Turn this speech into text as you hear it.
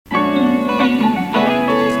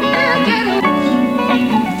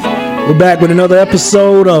We're back with another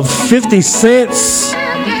episode of 50 Cents,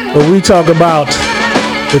 where we talk about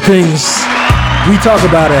the things we talk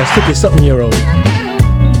about as 50-something-year-old.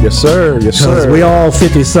 Yes, sir. Yes, sir. We all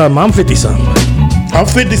 50-something. I'm 50-something. I'm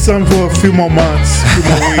 50-something for a few more months, a few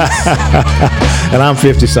more weeks. And I'm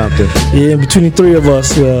 50-something. Yeah, between the three of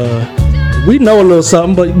us, we know a little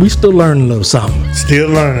something, but we still learning a little something. Still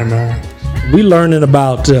learning, man. We learning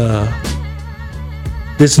about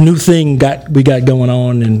this new thing we got going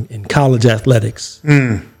on in college athletics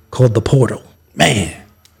called the portal. Man.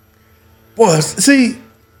 Boy, see.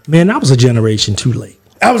 Man, I was a generation too late.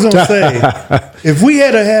 I was going to say, if we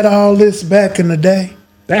had all this back in the day,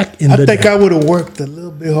 I think I would have worked a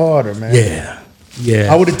little bit harder, man.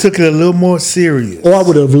 Yeah. I would have took it a little more serious. Or I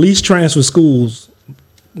would have at least transferred schools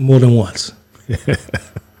more than once.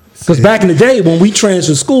 Because back in the day, when we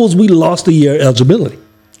transferred schools, we lost a year eligibility.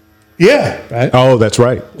 Yeah. Right? Oh, that's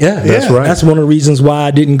right. Yeah. That's right. That's one of the reasons why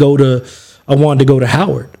I wanted to go to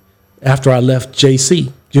Howard after I left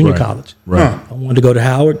JC, junior college. Right. I wanted to go to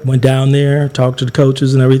Howard, went down there, talked to the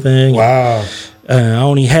coaches and everything. Wow. I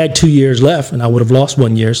only had 2 years left, and I would have lost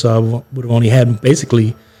 1 year, so I would have only had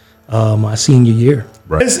basically my senior year.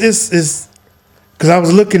 Right. It's because I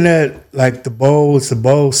was looking at like the bowl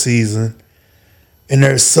season, and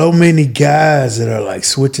there's so many guys that are like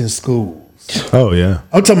switching schools. Oh, yeah.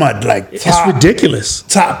 I'm talking about like It's ridiculous.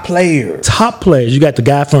 Top players. You got the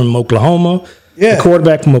guy from Oklahoma, the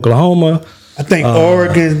quarterback from Oklahoma. I think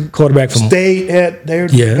Oregon quarterback from State they're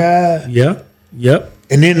the guy. Yeah. Yep.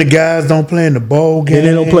 And then the guys don't play in the bowl games. And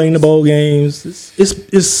they don't play in the bowl games.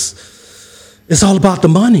 It's all about the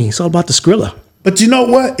money. It's all about the Skrilla. But you know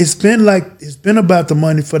what? It's been about the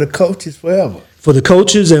money for the coaches forever. For the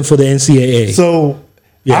coaches and for the NCAA. So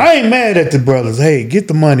I ain't mad at the brothers. Hey, get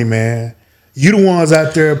the money, man. You the ones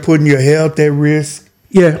out there putting your health at risk.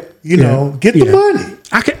 Yeah. You know, get the money.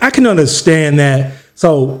 I can understand that.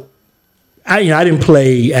 So I didn't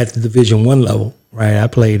play at the Division I level, right? I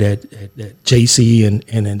played at JC and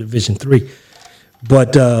in Division III.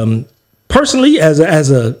 But personally, as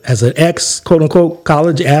an ex quote unquote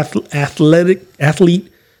college student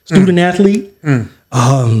athlete,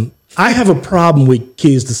 I have a problem with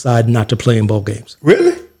kids deciding not to play in bowl games.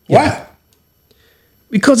 Really? Yeah. Why?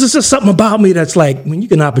 Because it's just something about me that's like, when you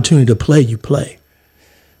get an opportunity to play, you play.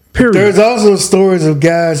 Period. There's also stories of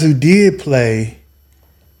guys who did play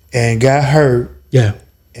and got hurt. Yeah.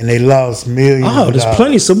 And they lost millions. Oh, there's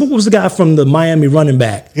plenty. So what was the guy from the Miami running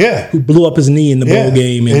back? Yeah. Who blew up his knee in the bowl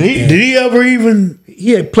game. And did he ever even?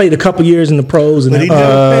 He had played a couple years in the pros. But he never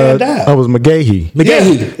panned out. That was McGahee. Yeah.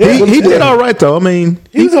 He did all right, though. I mean,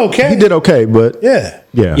 he was okay. He did okay, but Yeah.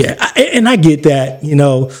 And I get that,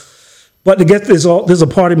 But to get there's a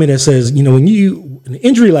part of me that says, when an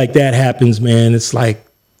injury like that happens, man, it's like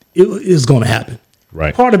it's going to happen.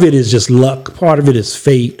 Right. Part of it is just luck. Part of it is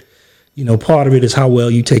fate. Part of it is how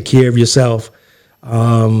well you take care of yourself.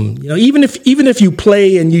 Even if you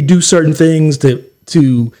play and you do certain things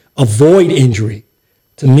to avoid injury,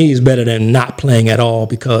 to me is better than not playing at all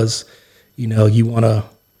because you want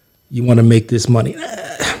to make this money.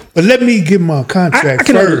 But let me get my contract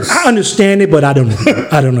first. I understand it, but I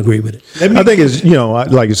don't agree with it. I think it's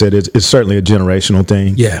like you said, it's certainly a generational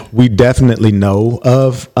thing. Yeah, we definitely know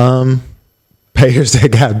of payers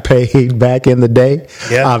that got paid back in the day.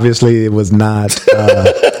 Yeah. Obviously, it was not.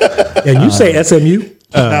 And you say SMU?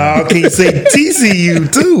 No, can you say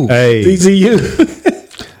TCU too? Hey, TCU.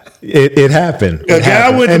 It happened. A guy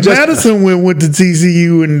went to Madison went to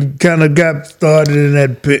TCU and kind of got started in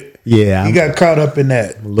that pit. Yeah, he got caught up in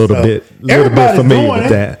that. A little bit familiar with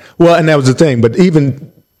that. Well, and that was the thing. But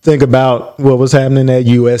even think about what was happening at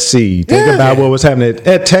USC. Think about what was happening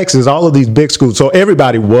at Texas. All of these big schools. So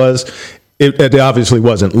everybody was. It obviously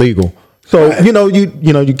wasn't legal. So right.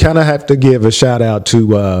 you kind of have to give a shout out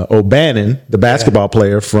to O'Bannon, the basketball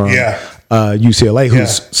player from UCLA,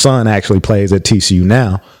 whose son actually plays at TCU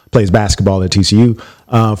now. Plays basketball at TCU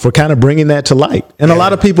for kind of bringing that to light. And a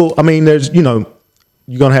lot of people. I mean, there's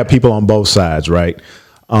you're going to have people on both sides, right?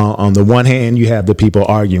 On the one hand, you have the people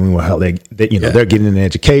arguing, well, they're getting an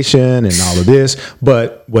education and all of this.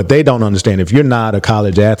 But what they don't understand, if you're not a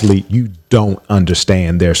college athlete, you don't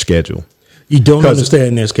understand their schedule. You don't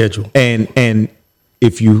understand their schedule. And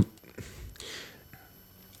if you,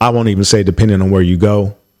 I won't even say depending on where you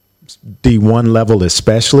go, D1 level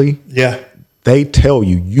especially, they tell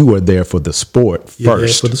you are there for the sport first. You're there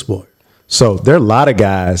for the sport. So there are a lot of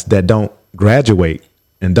guys that don't graduate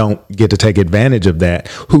and don't get to take advantage of that,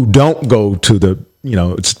 who don't go to the,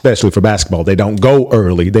 especially for basketball, they don't go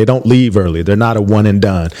early. They don't leave early. They're not a one and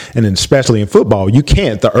done. And then especially in football, you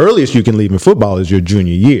can't. The earliest you can leave in football is your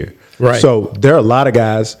junior year. Right. So there are a lot of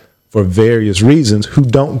guys for various reasons who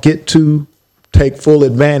don't get to take full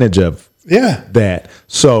advantage of that.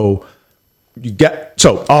 So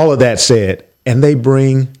all of that said, and they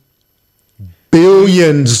bring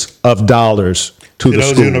billions of dollars to the those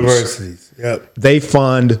schools. Universities. Yep. They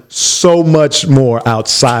fund so much more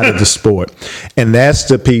outside of the sport. And that's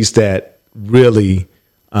the piece that really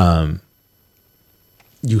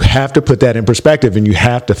you have to put that in perspective, and you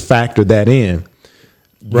have to factor that in.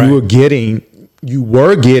 Right. You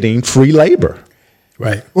were getting free labor.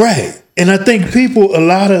 Right. Right. And I think a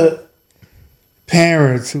lot of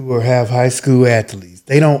parents who have high school athletes,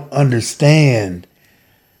 they don't understand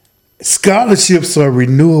scholarships are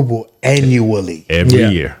renewable annually. Every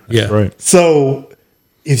year. Yeah. Right. So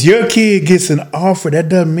if your kid gets an offer, that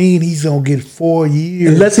doesn't mean he's gonna get 4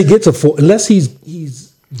 years. Unless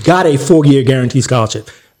he's got a 4-year guaranteed scholarship.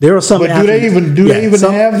 There are some. But athletes, do they even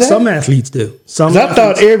have that? Some athletes do. I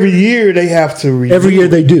thought every year they have to renew. Every year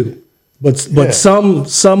they do, but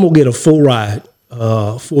some will get a full ride,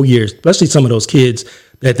 4 years. Especially some of those kids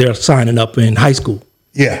that they're signing up in high school.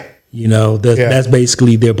 Yeah. That's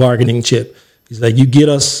basically their bargaining chip. It's like,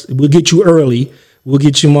 we'll get you early, we'll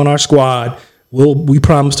get you on our squad, we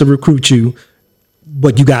promise to recruit you,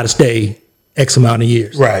 but you got to stay X amount of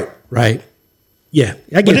years. Right. Yeah,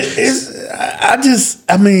 I get it.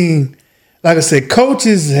 I mean, like I said,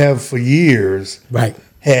 coaches have for years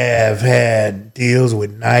have had deals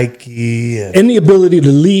with Nike and the ability to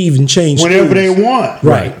leave and change whenever schools. they want.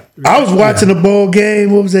 Right. I was watching a bowl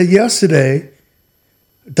game. What was that yesterday?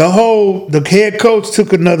 The head coach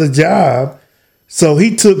took another job, so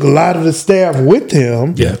he took a lot of the staff with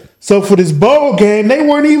him. Yeah. So for this bowl game, they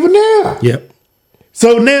weren't even there. Yep.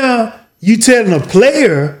 So now you telling a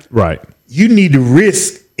player, right, you need to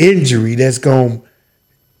risk injury that's going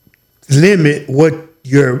to limit what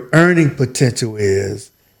your earning potential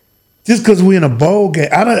is, just because we're in a bowl game.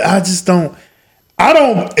 I just don't.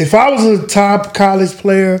 If I was a top college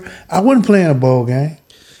player, I wouldn't play in a bowl game.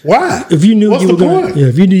 Why? If you knew What's you were the going, point?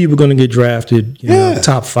 if you knew you were going to get drafted,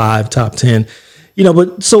 top 5, top 10,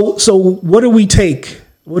 But so what do we take?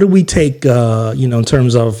 What do we take? In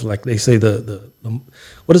terms of, like they say, the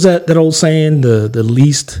what is that old saying? The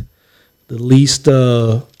least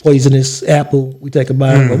poisonous apple we take a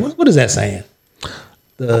bite. What is that saying?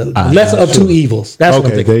 The lesser of two evils. That's what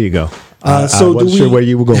I'm thinking. There you go. I wasn't sure where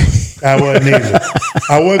you were going. I wasn't either.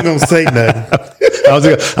 I wasn't going to say nothing.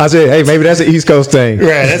 I said, hey, maybe that's an East Coast thing.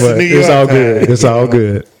 Right, that's a New York It's all thing. good. It's all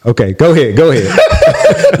good. Okay, go ahead.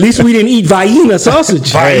 At least we didn't eat Vienna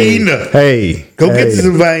sausage. Vienna. Hey. Get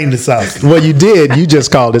some Vienna sausage. Well, you did. You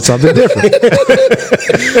just called it something different.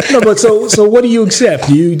 No, but so what do you accept?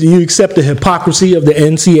 Do you accept the hypocrisy of the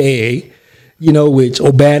NCAA, which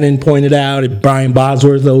O'Bannon pointed out, and Brian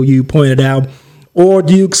Bosworth, OU, pointed out? Or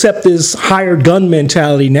do you accept this hired gun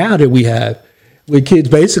mentality now that we have, where kids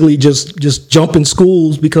basically just jump in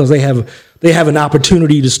schools because they have an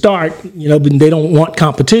opportunity to start, but they don't want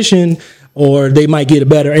competition, or they might get a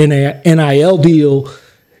better NIL deal,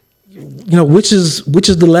 which is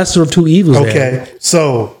the lesser of two evils? Okay,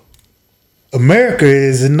 so America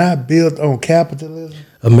is not built on capitalism.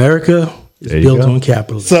 America is built on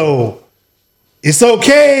capitalism. So it's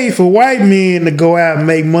okay for white men to go out and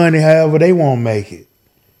make money however they want to make it.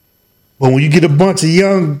 But when you get a bunch of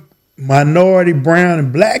young minority, brown,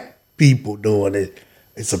 and black people doing it,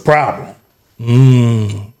 it's a problem.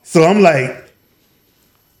 So I'm like,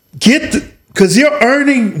 because your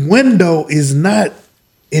earning window is not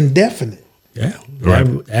indefinite. Yeah. Right.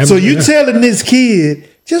 So you telling this kid,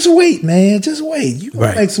 just wait, man, just wait. You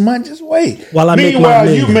gonna make some money, just wait. Meanwhile,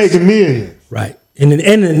 you making millions. Right. And the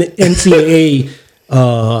NCAA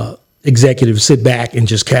executives sit back and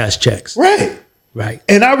just cash checks. Right.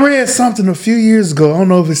 And I read something a few years ago. I don't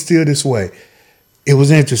know if it's still this way. It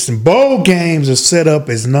was interesting. Bowl games are set up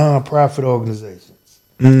as nonprofit organizations.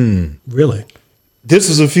 Really? This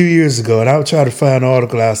was a few years ago, and I'll try to find an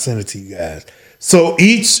article. I'll send it to you guys. So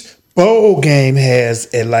each bowl game has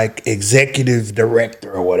a executive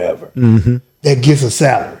director or whatever that gets a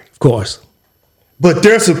salary. Of course. But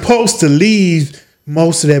they're supposed to leave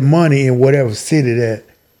most of that money in whatever city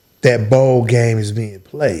that bowl game is being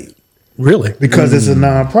played. Really? Because it's a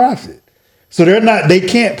nonprofit. So they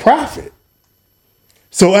can't profit.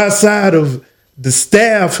 So outside of the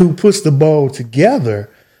staff who puts the bowl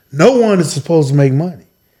together, no one is supposed to make money.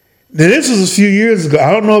 Now, this was a few years ago.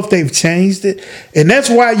 I don't know if they've changed it. And that's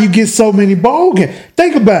why you get so many bowl games.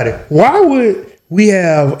 Think about it. Why would we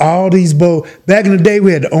have all these bowls? Back in the day,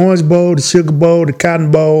 we had the Orange Bowl, the Sugar Bowl, the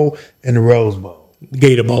Cotton Bowl, and the Rose Bowl.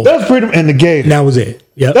 Gator Bowl. That was pretty, and the Gator. That was it.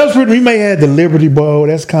 Yeah, that was pretty. We may have had the Liberty Bowl.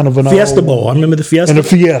 That's kind of an Fiesta Bowl. I remember the Fiesta and the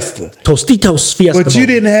Fiesta. Tostitos Fiesta. But Bowl. you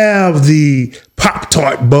didn't have the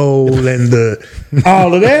Pop-Tart Bowl and the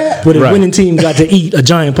all of that. Where the winning team got to eat a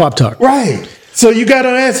giant Pop-Tart. Right. So you got to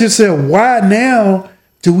ask yourself, why now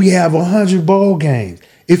do we have 100 bowl games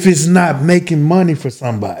if it's not making money for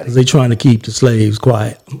somebody? Because they're trying to keep the slaves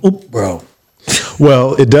quiet. Oop, bro.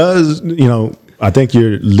 Well, it does, I think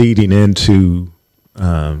you're leading into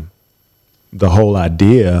the whole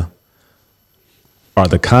idea or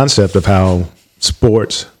the concept of how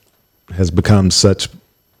sports has become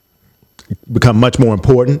much more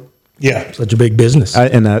important. Yeah. Such a big business.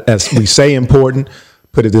 As we say important,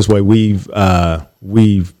 put it this way, we've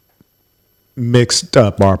mixed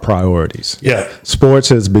up our priorities. Yeah. Sports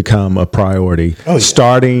has become a priority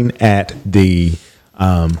starting at the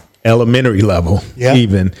elementary level,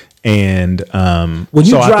 even. And when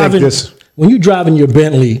you driving your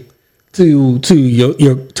Bentley to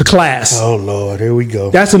class. Oh Lord, here we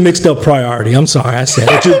go. That's a mixed up priority. I'm sorry, I said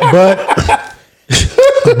it.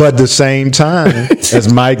 But at the same time,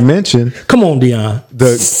 as Mike mentioned, come on, Dion.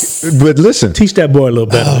 But listen, teach that boy a little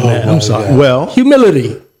better than that. I'm sorry. God. Well,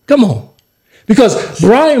 humility. Come on, because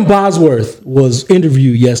Brian Bosworth was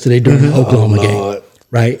interviewed yesterday during the Oklahoma game,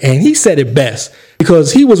 right? And he said it best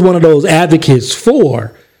because he was one of those advocates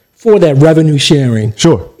for that revenue sharing,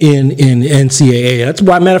 in NCAA. That's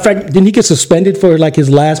why, matter of fact, didn't he get suspended for like his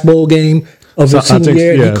last bowl game of the senior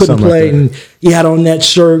year? He couldn't play, and he had on that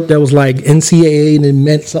shirt that was like NCAA, and it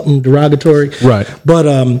meant something derogatory. Right. But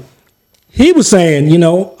he was saying,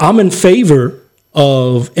 I'm in favor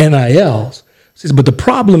of NILs. But the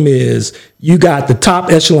problem is you got the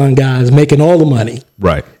top echelon guys making all the money.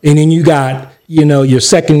 Right. And then you got, your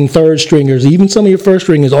second and third stringers, even some of your first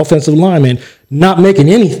stringers, offensive linemen, not making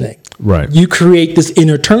anything. Right. You create this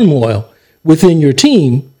inner turmoil within your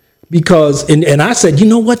team because, and I said, you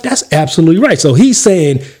know what? That's absolutely right. So he's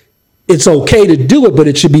saying it's okay to do it, but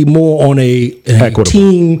it should be more on a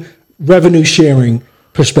team revenue sharing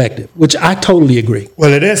perspective, which I totally agree.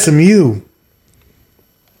 Well, at SMU,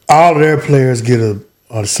 all of their players get a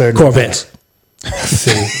certain Corvettes.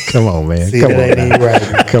 See, come on, man. Come on, that ain't even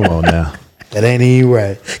right. Come on now. That ain't even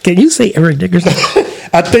right. Can you say Eric Dickerson?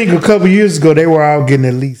 I think a couple years ago they were all getting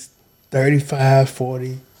at least 35,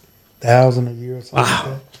 40,000 a year or something.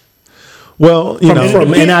 Wow. Like that. Well,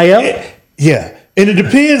 from NIL? Yeah. And it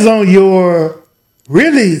depends on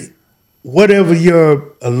whatever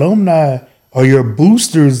your alumni or your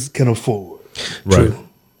boosters can afford. Right.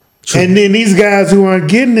 True. And then these guys who aren't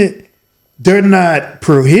getting it, they're not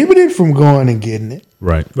prohibited from going and getting it.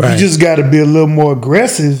 Right. You just got to be a little more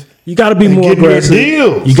aggressive. You got to be more aggressive.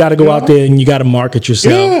 You got to go out there and you got to market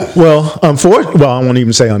yourself. Yeah. Well, I won't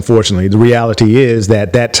even say unfortunately. The reality is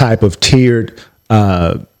that type of tiered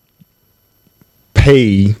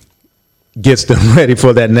pay gets them ready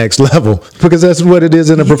for that next level because that's what it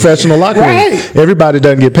is in a professional locker room. Right. Everybody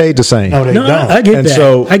doesn't get paid the same. No, they don't. I get that.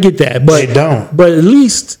 So, I get that. But they don't. But at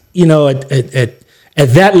least, at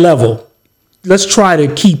that level, let's try to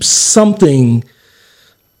keep something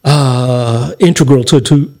integral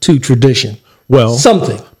to tradition. Well,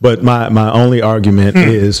 something. But my only argument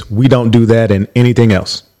is we don't do that in anything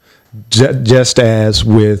else. Just as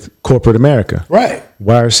with corporate America. Right.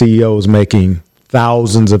 Why are CEOs making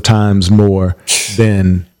thousands of times more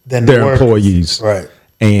than their employees? Right.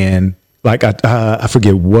 And like I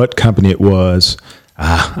forget what company it was.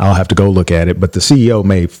 I'll have to go look at it. But the CEO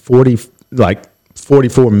made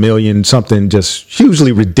 44 million, something just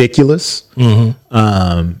hugely ridiculous.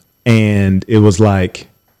 Mm-hmm. And it was like,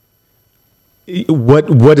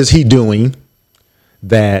 what is he doing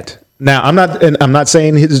that now? I'm not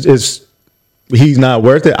saying he's not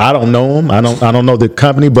worth it. I don't know him. I don't know the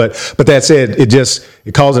company, but that said,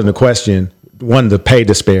 it calls into question one, the pay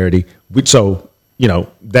disparity. So,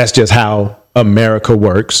 that's just how America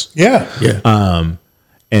works. Yeah. Yeah.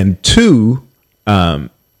 And two, I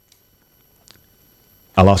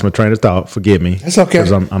lost my train of thought. Forgive me. That's okay.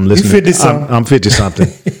 Because I'm listening. You're 50-something. I'm 50-something,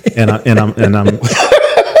 and I'm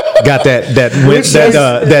got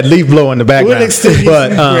that leaf blower in the background.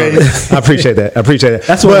 But I appreciate that.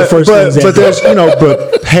 That's one of the first things. But there's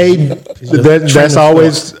but pay. That's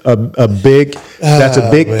always a big. That's a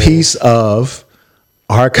big piece of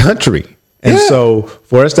our country, and so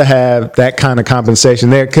for us to have that kind of compensation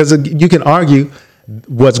there, because you can argue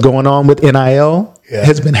what's going on with NIL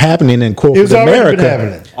has been happening in corporate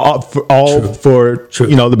America for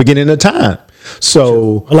the beginning of time.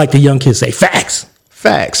 So, I like the young kids say, facts.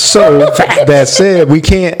 So that said, we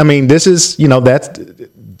can't. I mean, this is that's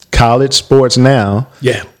college sports now.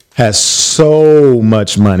 Yeah, has so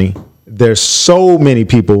much money there's so many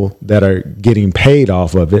people that are getting paid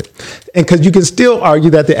off of it. And because you can still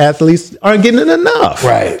argue that the athletes aren't getting enough.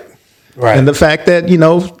 Right. And the fact that,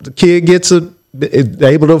 the kid is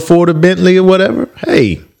able to afford a Bentley or whatever,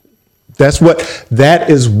 hey, that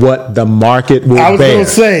is what the market will bear. I was going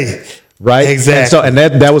to say. Right? Exactly. And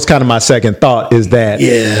that was kind of my second thought, is that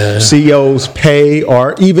CEOs pay,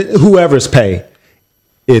 or even whoever's pay,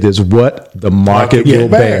 it is what the market will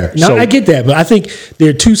bear. No, I get that, but I think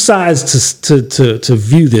there are two sides to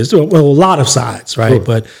view this. Well, a lot of sides, right? Sure.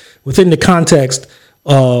 But within the context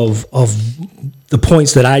of the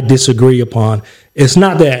points that I disagree upon, it's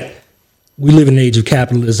not that we live in an age of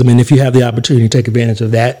capitalism, and if you have the opportunity to take advantage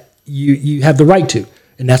of that, you have the right to,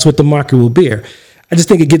 and that's what the market will bear. I just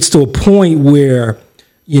think it gets to a point where,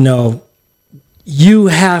 you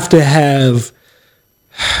have to have,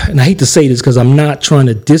 and I hate to say this because I'm not trying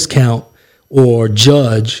to discount or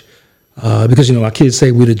judge, because, our kids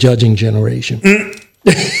say we're the judging generation.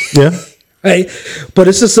 Yeah. Right. But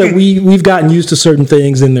it's just that we've gotten used to certain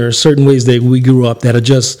things, and there are certain ways that we grew up that are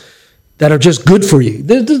just good for you.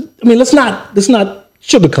 Let's not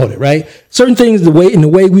sugarcoat it, right? Certain things, the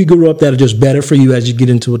way we grew up, that are just better for you as you get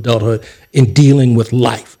into adulthood in dealing with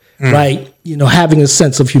life, right? Having a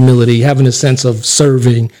sense of humility, having a sense of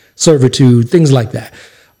servitude, things like that.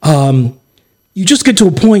 You just get to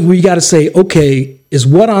a point where you got to say, okay, is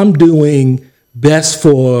what I'm doing best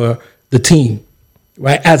for the team,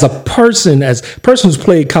 right? As a person who's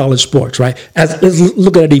played college sports, right? Let's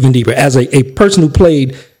look at it even deeper. As a person who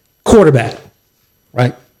played quarterback,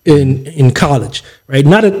 right? In college, right?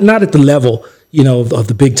 Not at the level, of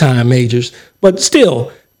the big time majors, but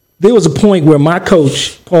still, there was a point where my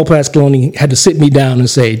coach, Paul Pasqualoni, had to sit me down and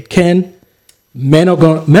say, Ken, men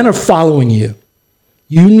are following you.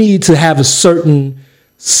 You need to have a certain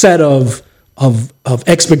set of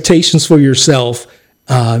expectations for yourself,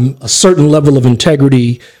 a certain level of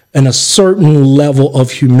integrity, and a certain level of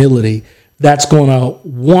humility that's going to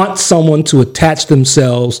want someone to attach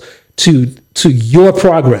themselves to your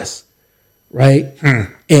progress, right?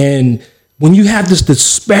 And when you have this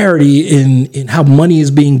disparity in how money is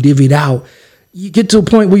being divvied out, you get to a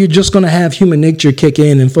point where you're just going to have human nature kick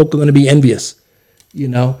in, and folk are going to be envious,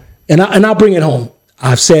 And I'll bring it home.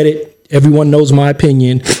 I've said it. Everyone knows my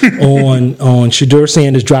opinion on Shedeur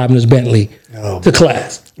Sanders driving his Bentley to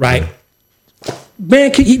class, right?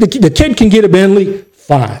 Man, the kid can get a Bentley,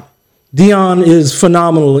 fine. Dion is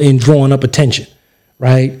phenomenal in drawing up attention,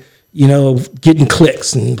 right? Getting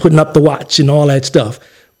clicks and putting up the watch and all that stuff.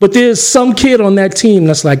 But there's some kid on that team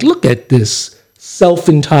that's like, look at this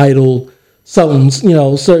self-entitled,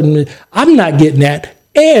 certain, I'm not getting that.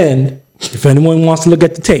 And if anyone wants to look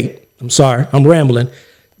at the tape, I'm sorry, I'm rambling.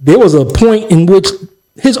 There was a point in which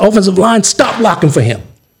his offensive line stopped blocking for him.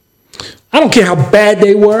 I don't care how bad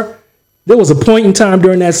they were. There was a point in time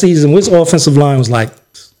during that season where his offensive line was like,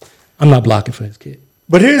 I'm not blocking for this kid.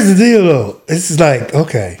 But here's the deal, though. It's like,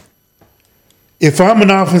 okay, if I'm an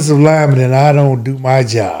offensive lineman and I don't do my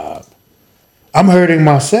job, I'm hurting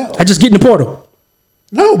myself. I just get in the portal.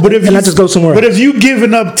 No, but if I just go somewhere else. But if you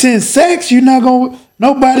giving up 10 sacks,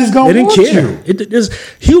 nobody's going to want you.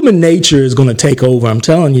 Human nature is going to take over. I'm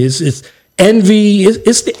telling you, it's envy.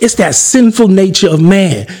 It's that sinful nature of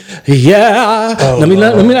man. Yeah. Let me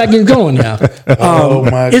not get going now.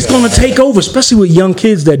 It's going to take over, especially with young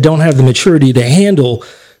kids that don't have the maturity to handle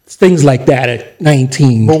things like that at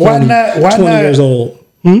 19, but 20 years old.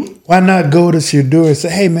 Why not go to Shedeur and say,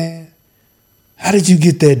 hey, man, how did you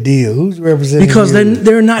get that deal? Who's representing because you? Then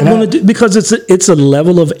they're not going to do, because it's a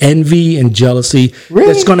level of envy and jealousy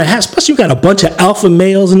that's going to have, especially you got a bunch of alpha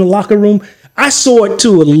males in the locker room. I saw it to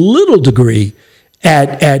a little degree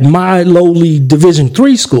at my lowly Division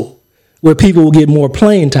III school, where people will get more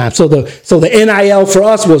playing time. So the NIL for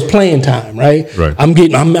us was playing time, right? Right. I'm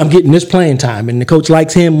getting this playing time, and the coach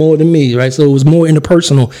likes him more than me, right? So it was more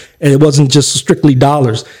interpersonal, and it wasn't just strictly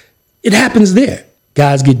dollars. It happens there.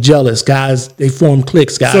 Guys get jealous. Guys, they form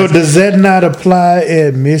cliques. Guys. So does that not apply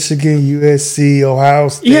at Michigan, USC, Ohio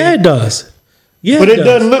State? Yeah, it does. Yeah, but it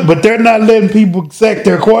doesn't. But they're not letting people sack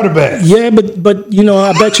their quarterbacks. Yeah, but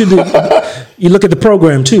I bet you you look at the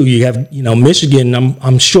program too. You have Michigan.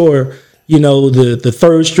 I'm sure the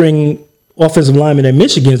third string offensive lineman at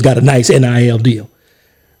Michigan has got a nice NIL deal,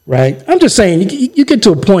 right? I'm just saying you get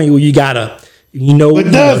to a point where you gotta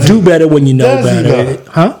do better when you know better,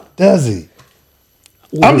 huh? Does he?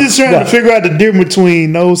 I'm just trying to figure out the difference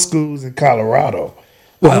between those schools in Colorado.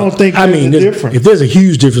 Well, I don't think there's a difference. If there's a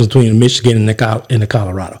huge difference between Michigan and the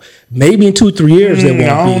Colorado, maybe in 2-3 years there won't be.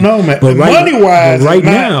 I don't know, man. But money-wise, right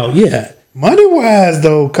now, yeah. Money wise,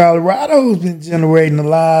 though, Colorado's been generating a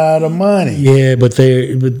lot of money. Yeah, but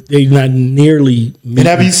they're not nearly. And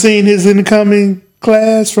have you seen his incoming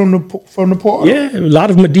class from the portal? Yeah, a lot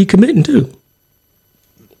of them are decommitting too.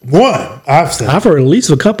 One, I've heard at least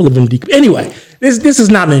a couple of them. Anyway, this is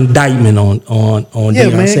not an indictment on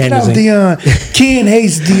Deion Sanders. Deion. Ken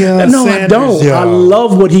hates Deion. No, Sanders, I don't. y'all. I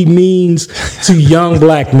love what he means to young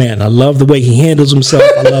black men. I love the way he handles himself.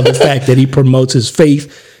 I love the fact that he promotes his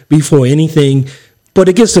faith before anything. But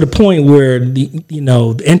it gets to the point where the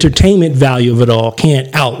entertainment value of it all can't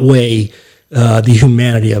outweigh the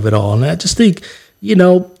humanity of it all. And I just think,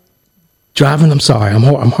 driving. I'm sorry,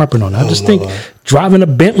 I'm harping on it. I just think driving a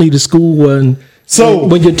Bentley to school when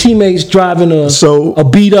your teammates driving a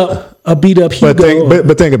beat up Hugo.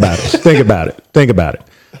 But think about it. Think about it.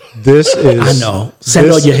 This is. I know. Send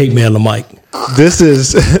all your hate mail to Mike. This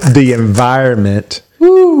is the environment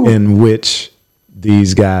in which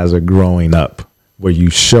these guys are growing up, where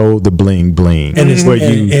you show the bling bling, and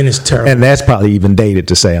it's terrible. And that's probably even dated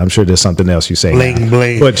to say. I'm sure there's something else you say. Bling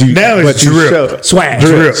bling. But it's drip, swag,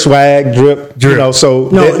 drip.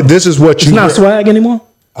 This is what it's not swag anymore.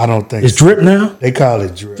 I don't think it's drip now. They call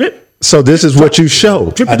it drip. So this is what you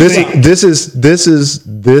show. This is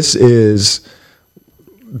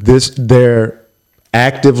they're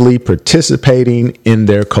actively participating in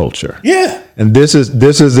their culture. Yeah. And this is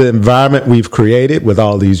the environment we've created with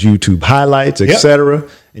all these YouTube highlights, etc.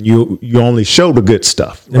 And you only show the good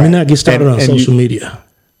stuff. Let me not get started on social media.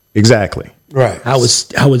 Exactly. Right. I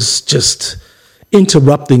was just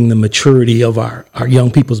interrupting the maturity of our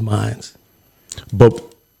young people's minds. But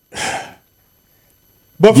for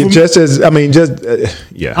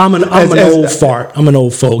yeah. I'm an old fart. I'm an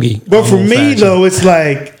old fogey. But for me though, it's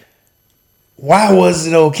like, why was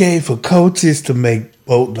it okay for coaches to make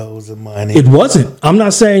boatloads of money? It wasn't. I'm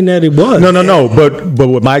not saying that it was. No. But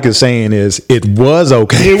what Mike is saying is it was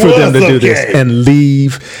okay for them to do this and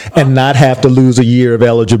leave and not have to lose a year of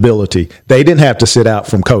eligibility. They didn't have to sit out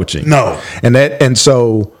from coaching. No. And they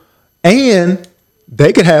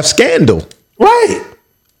could have scandal. Right.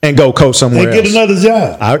 And go coach somewhere else. Get another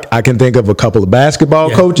job. I can think of a couple of basketball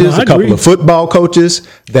coaches, a couple of football coaches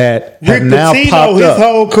that have now popped up. His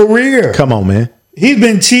whole career. Come on, man. He's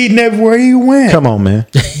been cheating everywhere he went. Come on, man.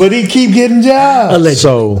 But he keep getting jobs.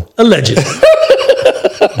 Allegedly.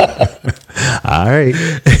 All right.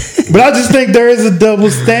 But I just think there is a double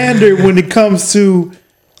standard when it comes to,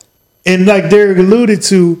 and like Derek alluded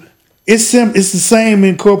to, it's the same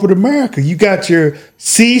in corporate America. You got your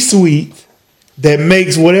C-suite that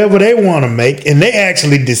makes whatever they want to make, and they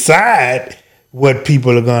actually decide what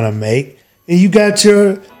people are going to make. And you got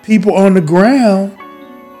your people on the ground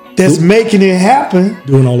that's making it happen.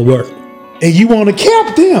 Doing all the work. And you want to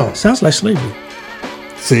cap them. Sounds like slavery.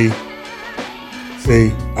 See,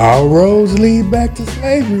 all roads lead back to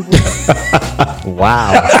slavery.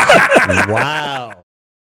 Wow. Wow.